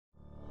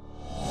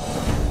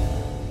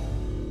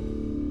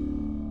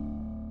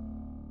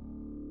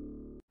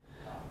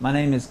My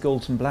name is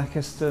Galton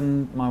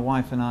Blackiston. My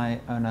wife and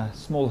I own a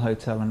small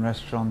hotel and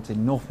restaurant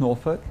in North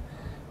Norfolk.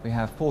 We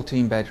have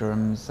 14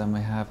 bedrooms and we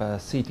have a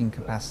seating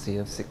capacity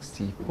of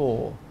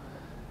 64.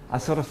 I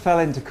sort of fell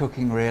into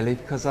cooking really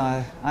because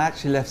I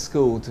actually left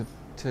school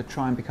to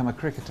try and become a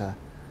cricketer.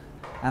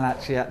 And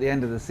actually at the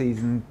end of the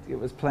season it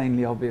was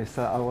plainly obvious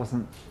that I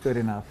wasn't good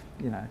enough,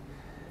 you know.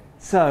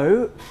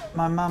 So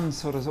my mum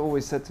sort of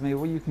always said to me,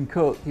 well, you can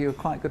cook, you're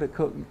quite good at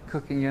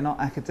cooking, you're not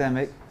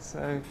academic,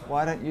 so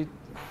why don't you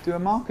do a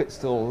market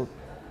stall?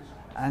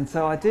 And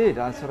so I did.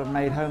 I sort of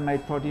made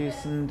homemade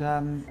produce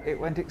and it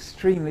went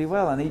extremely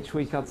well, and each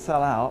week I'd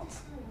sell out,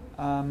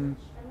 and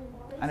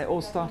it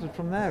all started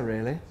from there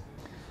really.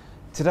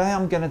 Today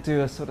I'm going to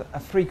do a sort of a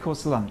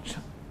 3-course lunch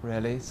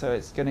really, so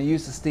it's going to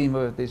use the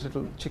steamer with these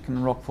little chicken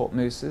and Roquefort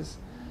mousses.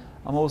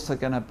 I'm also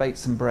going to bake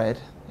some bread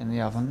in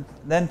the oven.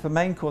 Then for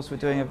main course we're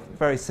doing a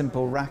very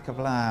simple rack of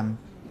lamb.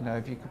 You know,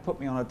 if you could put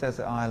me on a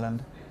desert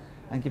island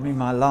and give me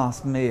my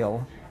last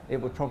meal,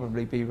 it would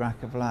probably be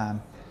rack of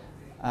lamb.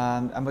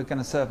 And we're going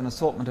to serve an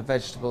assortment of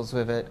vegetables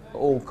with it,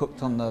 all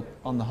cooked on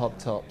the hob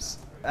tops.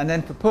 And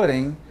then for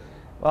pudding,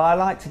 well, I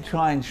like to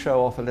try and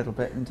show off a little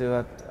bit and do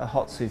a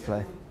hot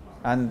souffle.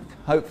 And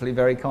hopefully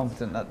very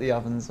confident that the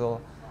ovens will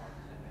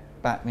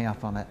back me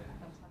up on it.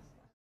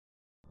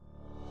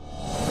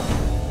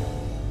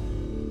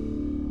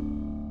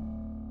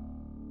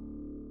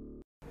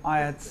 I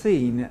had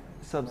seen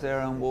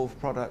Sub-Zero and Wolf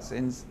products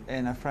in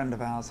a friend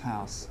of ours'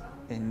 house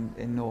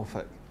in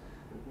Norfolk,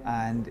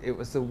 and it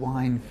was the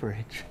wine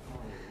fridge,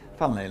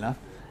 funnily enough.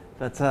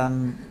 But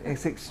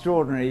it's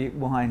extraordinary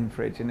wine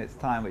fridge in its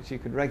time, which you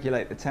could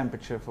regulate the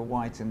temperature for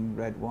white and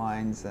red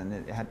wines, and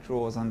it had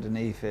drawers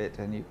underneath it,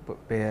 and you could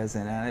put beers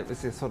in it, and it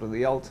was just sort of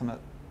the ultimate,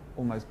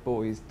 almost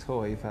boy's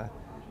toy for,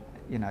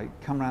 you know,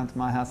 come round to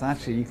my house and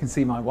actually you can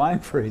see my wine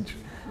fridge,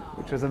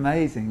 which was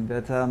amazing.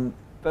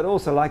 But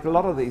also, like a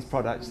lot of these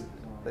products,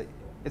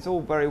 it's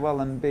all very well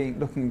and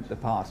looking the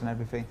part and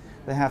everything.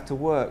 They have to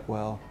work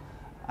well,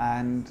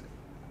 and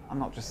I'm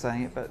not just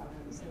saying it, but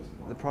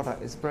the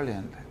product is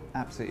brilliant,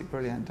 absolutely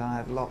brilliant. I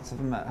have lots of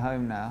them at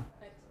home now.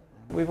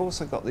 We've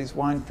also got these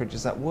wine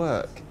fridges that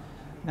work.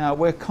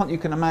 Now, you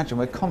can imagine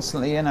we're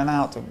constantly in and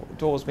out of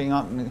doors being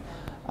opened,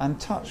 and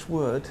touch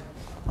wood,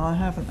 I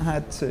haven't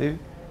had to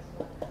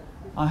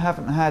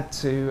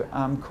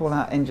call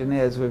out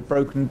engineers with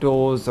broken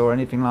doors or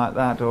anything like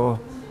that, or,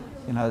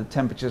 you know, the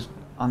temperatures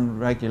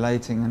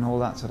unregulating and all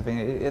that sort of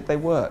thing. They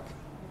work,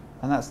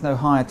 and that's no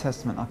higher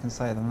testament I can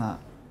say than that.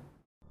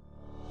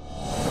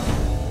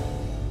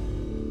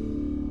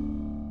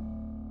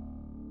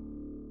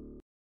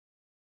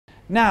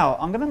 Now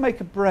I'm going to make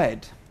a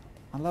bread.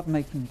 I love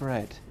making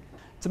bread.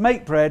 To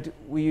make bread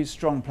we use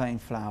strong plain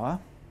flour.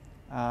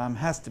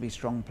 Has to be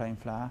strong plain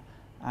flour,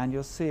 and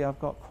you'll see I've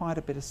got quite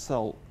a bit of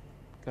salt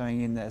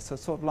going in there, so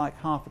sort of like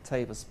half a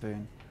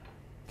tablespoon.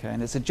 Okay,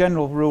 and it's a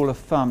general rule of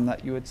thumb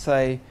that you would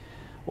say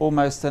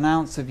almost an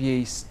ounce of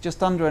yeast,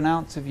 just under an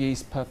ounce of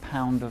yeast per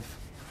pound of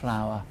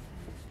flour.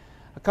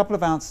 A couple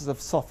of ounces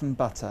of softened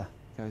butter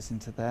goes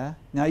into there.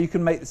 Now you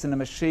can make this in a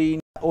machine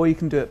or you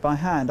can do it by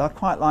hand. I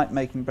quite like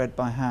making bread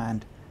by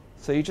hand.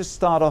 So you just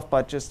start off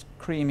by just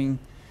creaming,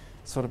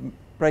 sort of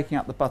breaking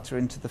up the butter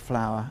into the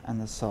flour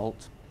and the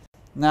salt.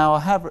 Now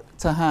I have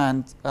to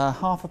hand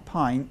half a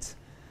pint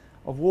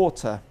of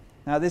water.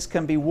 Now this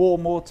can be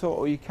warm water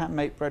or you can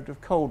make bread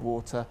with cold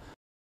water.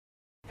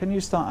 Can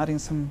you start adding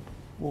some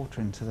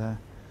water into there?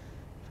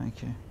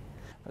 Thank you.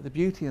 But the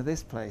beauty of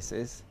this place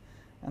is,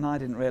 and I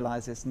didn't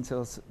realise this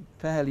until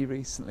fairly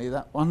recently,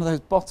 that one of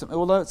those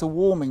although it's a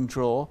warming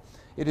drawer,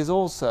 it is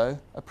also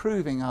a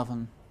proving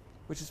oven,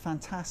 which is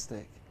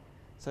fantastic.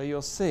 So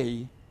you'll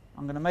see,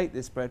 I'm going to make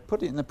this bread,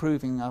 put it in the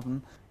proving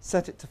oven,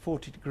 set it to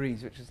 40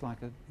 degrees, which is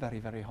like a very,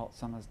 very hot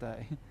summer's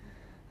day.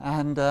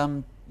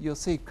 And you'll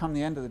see come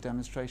the end of the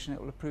demonstration it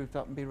will have proved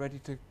up and be ready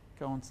to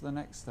go on to the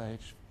next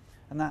stage.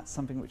 And that's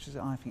something which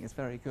I think is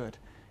very good.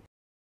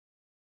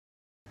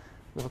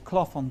 With a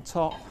cloth on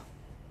top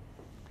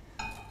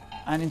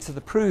and into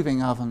the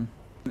proving oven.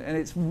 And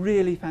it's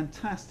really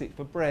fantastic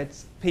for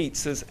breads,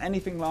 pizzas,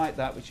 anything like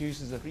that which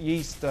uses a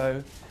yeast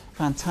dough.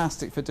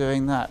 Fantastic for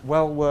doing that,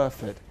 well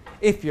worth it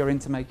if you're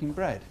into making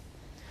bread.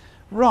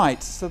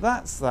 Right, so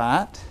that's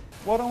that.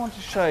 What I want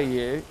to show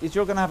you is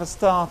you're going to have a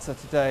starter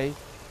today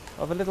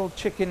of a little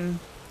chicken,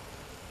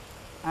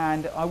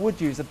 and I would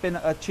use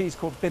a cheese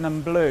called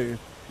Bingham Blue,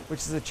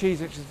 which is a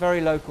cheese which is very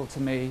local to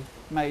me,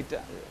 made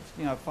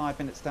 5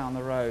 minutes down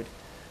the road.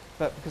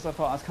 But because I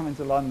thought I was coming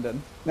to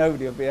London,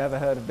 nobody will be ever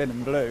heard of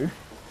Bingham Blue,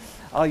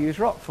 I'll use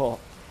Roquefort.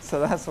 So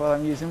that's why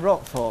I'm using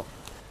Roquefort.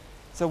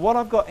 So what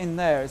I've got in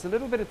there is a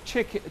little bit of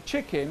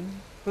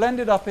chicken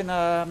blended up in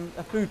a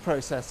food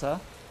processor,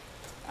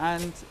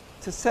 and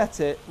to set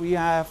it we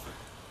have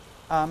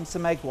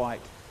some egg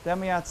white. Then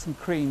we add some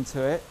cream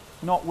to it,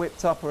 not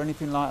whipped up or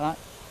anything like that,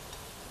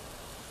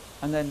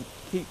 and then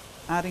keep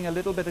adding a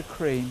little bit of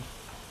cream,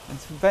 and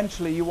so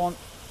eventually you want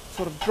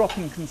sort of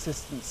dropping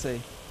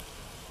consistency.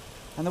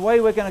 And the way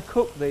we're going to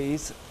cook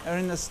these are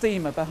in the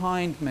steamer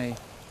behind me.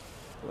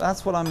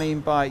 That's what I mean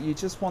by you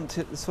just want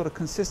it the sort of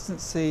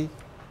consistency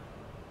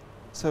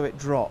so it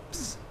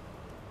drops,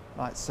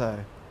 like so.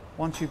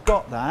 Once you've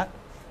got that,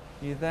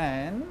 you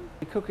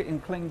cook it in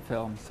cling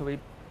film. So we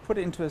put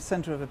it into a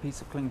centre of a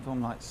piece of cling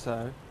film like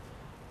so,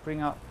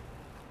 bring up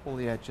all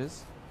the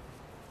edges,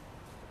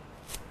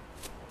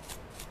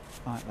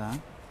 like that,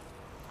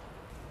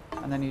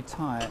 and then you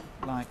tie it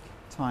like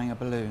tying a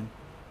balloon,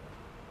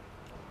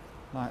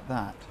 like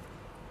that.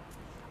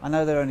 I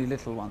know they're only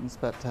little ones,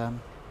 but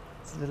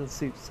it's a little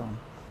suits on.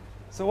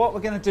 So what we're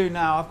going to do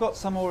now, I've got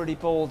some already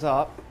balled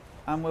up,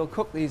 and we'll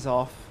cook these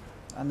off,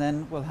 and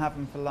then we'll have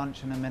them for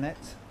lunch in a minute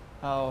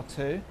or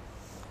two,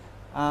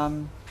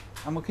 and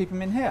we'll keep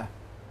them in here,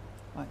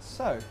 like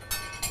so.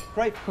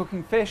 Great for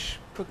cooking fish,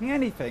 cooking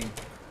anything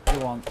you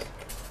want.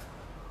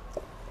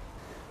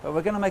 But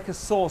we're going to make a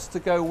sauce to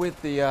go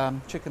with the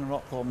chicken and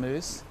roquefort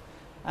mousse,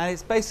 and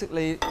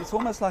it's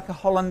almost like a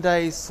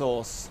hollandaise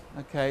sauce.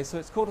 Okay, so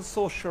it's called a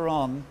sauce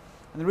Charon,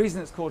 and the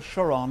reason it's called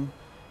Charon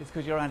is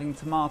because you're adding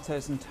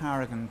tomatoes and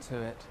tarragon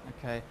to it.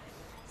 Okay,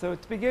 so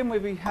to begin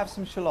with, we have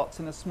some shallots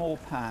in a small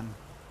pan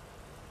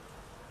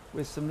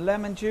with some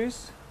lemon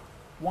juice,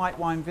 white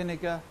wine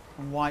vinegar,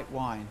 and white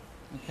wine.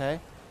 Okay,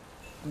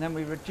 and then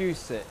we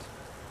reduce it.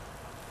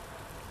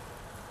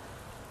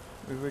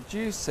 We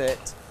reduce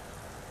it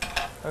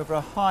over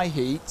a high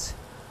heat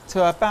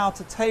to about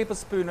a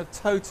tablespoon of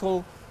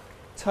total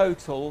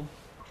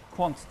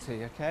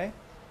quantity, okay?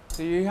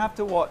 So you have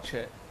to watch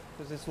it,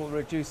 because this will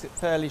reduce it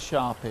fairly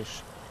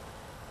sharpish.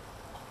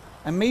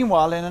 And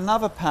meanwhile, in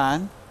another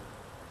pan,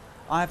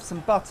 I have some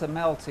butter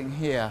melting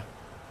here,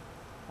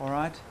 all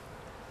right?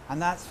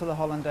 And that's for the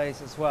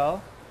hollandaise as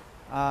well.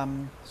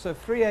 So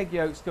 3 egg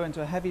yolks go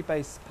into a heavy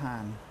base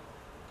pan,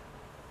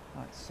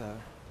 like so.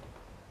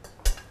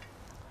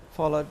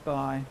 Followed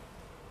by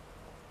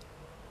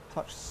a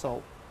touch of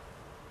salt.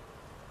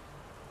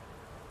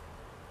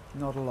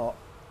 Not a lot,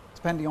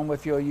 depending on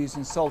if you're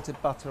using salted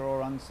butter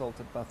or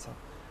unsalted butter.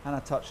 And a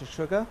touch of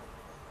sugar.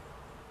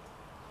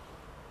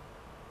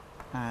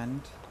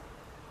 And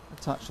a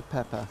touch of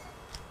pepper.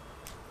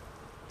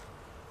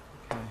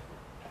 Okay.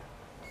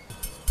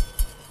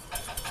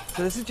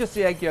 So this is just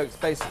the egg yolks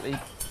basically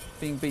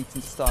being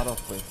beaten to start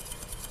off with.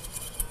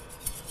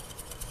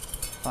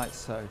 Like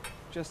so,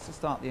 just to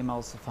start the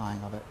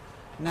emulsifying of it.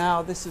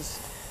 Now this is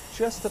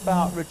just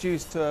about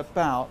reduced to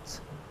about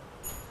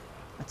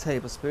a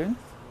tablespoon.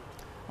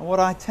 And what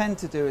I tend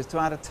to do is to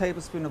add a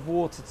tablespoon of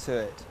water to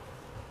it.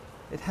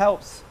 It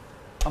helps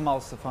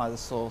emulsify the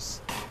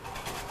sauce.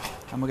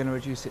 And we're going to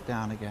reduce it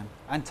down again.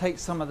 And take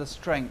some of the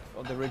strength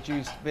of the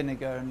reduced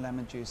vinegar and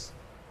lemon juice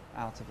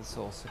out of the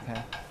sauce,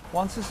 okay?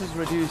 Once this is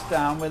reduced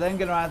down, we're then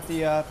going to add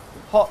the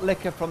hot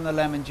liquor from the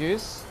lemon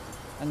juice,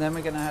 and then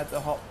we're going to add the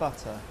hot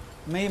butter.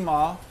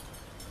 Meanwhile,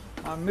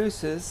 our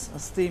mousses are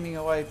steaming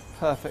away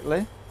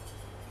perfectly.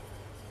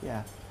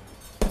 Yeah.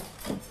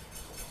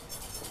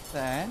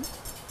 Then,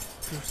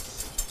 do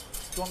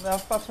you want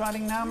the butter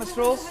adding now, Mr.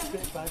 Rawls?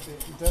 Bit by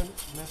bit, you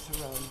don't mess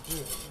around, do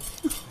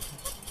it.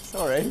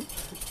 Sorry.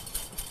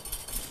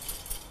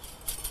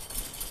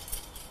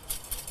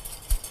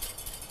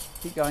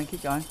 Keep going,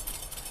 keep going.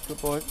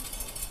 Good boy.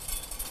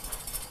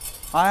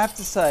 I have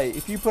to say,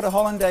 if you put a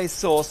hollandaise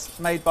sauce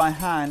made by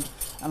hand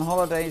and a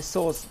hollandaise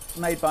sauce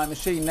made by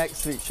machine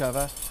next to each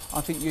other, I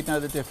think you'd know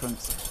the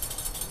difference.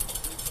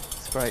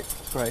 It's great,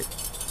 it's great.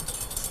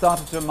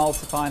 Started to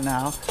emulsify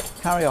now.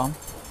 Carry on.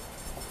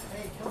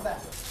 Hey, come back.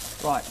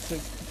 Right, so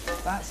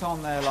that's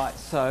on there like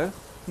so.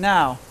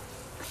 Now,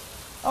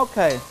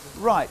 okay,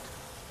 right,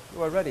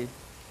 we're ready.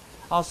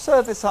 I'll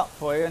serve this up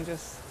for you and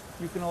just,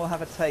 you can all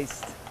have a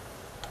taste.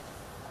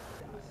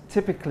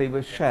 Typically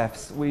with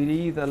chefs, we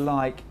either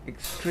like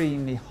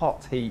extremely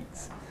hot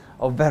heats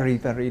or very,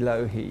 very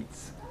low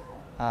heats.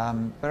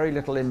 Very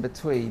little in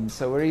between,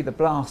 so we're either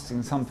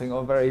blasting something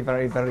or very,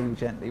 very, very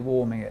gently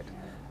warming it.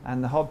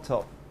 And the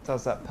hobtop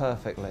does that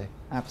perfectly,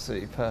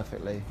 absolutely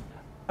perfectly.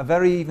 A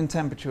very even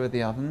temperature of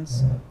the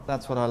ovens,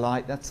 that's what I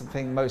like. That's the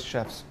thing most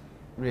chefs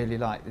really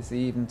like, is the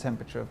even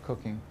temperature of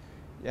cooking.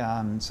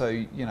 So,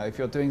 you know, if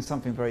you're doing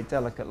something very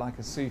delicate like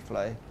a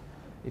souffle,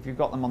 if you've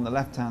got them on the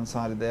left-hand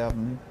side of the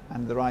oven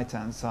and the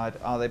right-hand side,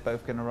 are they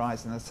both going to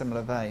rise in a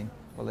similar vein?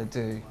 Well, they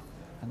do,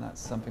 and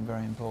that's something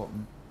very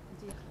important.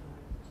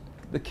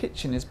 The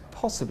kitchen is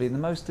possibly the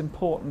most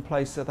important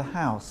place of the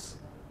house.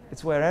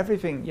 It's where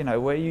everything, you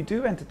know, where you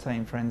do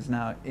entertain friends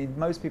now, in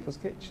most people's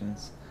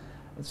kitchens.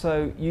 And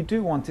so you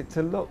do want it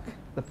to look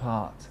the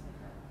part.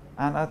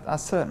 And I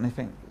certainly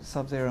think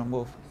Sub-Zero and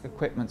Wolf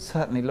equipment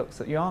certainly looks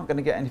that you aren't going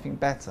to get anything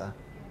better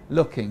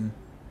looking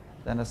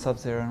than a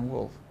Sub-Zero and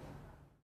Wolf.